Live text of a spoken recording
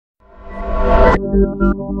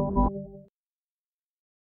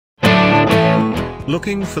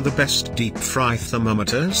Looking for the best deep fry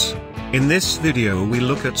thermometers? In this video we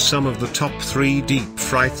look at some of the top 3 deep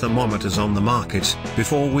fry thermometers on the market.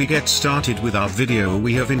 Before we get started with our video,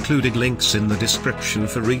 we have included links in the description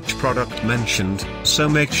for each product mentioned, so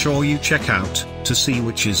make sure you check out to see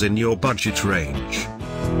which is in your budget range.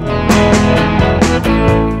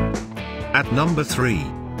 At number 3.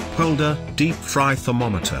 Polder Deep Fry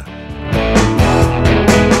Thermometer.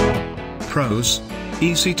 Pros: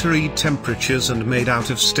 easy to read temperatures and made out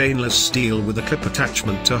of stainless steel with a clip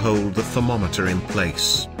attachment to hold the thermometer in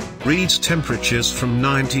place. Reads temperatures from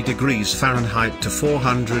 90 degrees Fahrenheit to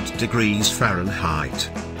 400 degrees Fahrenheit.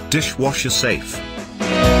 Dishwasher safe.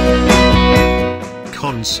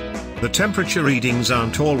 Cons: the temperature readings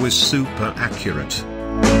aren't always super accurate.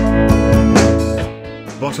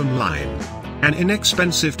 Bottom line: an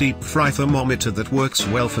inexpensive deep fry thermometer that works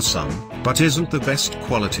well for some, but isn't the best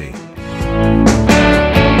quality.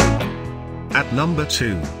 At number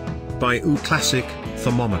 2. Bayou Classic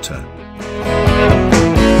Thermometer.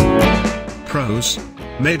 Pros: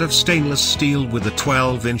 made of stainless steel with a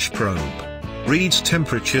 12-inch probe. Reads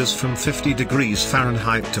temperatures from 50 degrees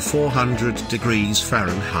Fahrenheit to 400 degrees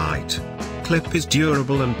Fahrenheit. Clip is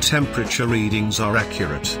durable and temperature readings are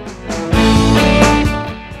accurate.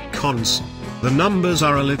 Cons: the numbers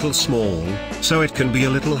are a little small, so it can be a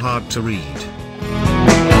little hard to read.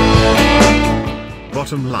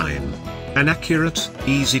 Bottom line: an accurate,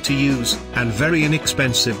 easy to use, and very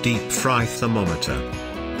inexpensive deep fry thermometer.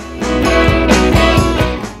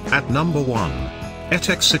 At number 1.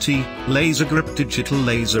 Etekcity Lasergrip Digital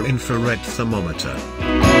Laser Infrared Thermometer.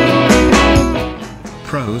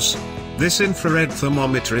 Pros: this infrared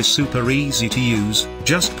thermometer is super easy to use,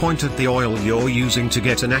 just point at the oil you're using to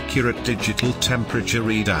get an accurate digital temperature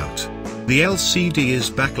readout. The LCD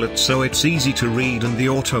is backlit so it's easy to read, and the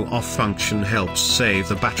auto off function helps save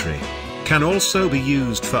the battery. Can also be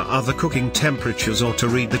used for other cooking temperatures or to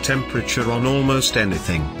read the temperature on almost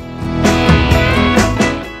anything.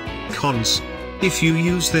 Cons: if you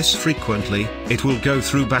use this frequently, it will go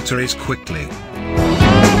through batteries quickly.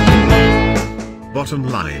 Bottom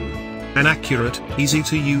line: an accurate, easy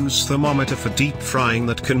to use thermometer for deep frying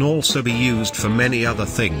that can also be used for many other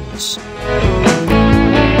things.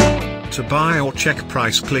 To buy or check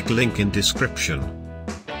price, click link in description.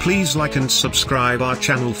 Please like and subscribe our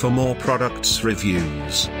channel for more products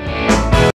reviews.